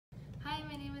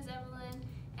name is Evelyn,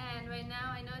 and right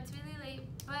now I know it's really late,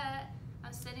 but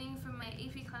I'm studying for my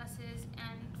AP classes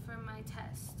and for my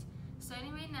test.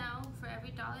 Starting right now, for every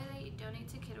dollar that you donate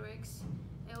to KidWorks,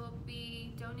 it will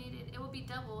be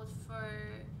doubled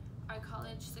for our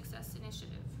College Success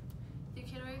Initiative. Through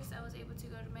KidWorks, I was able to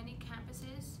go to many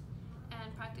campuses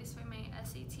and practice for my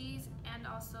SATs and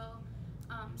also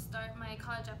start my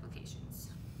college applications.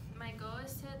 My goal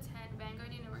is to attend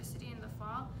Vanguard University in the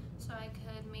fall so I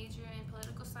could major in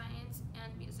political science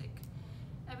and music.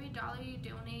 Every dollar you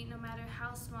donate, no matter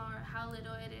how small or how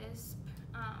little it is,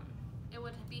 it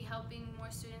would be helping more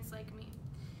students like me.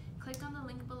 Click on the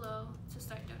link below to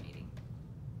start donating.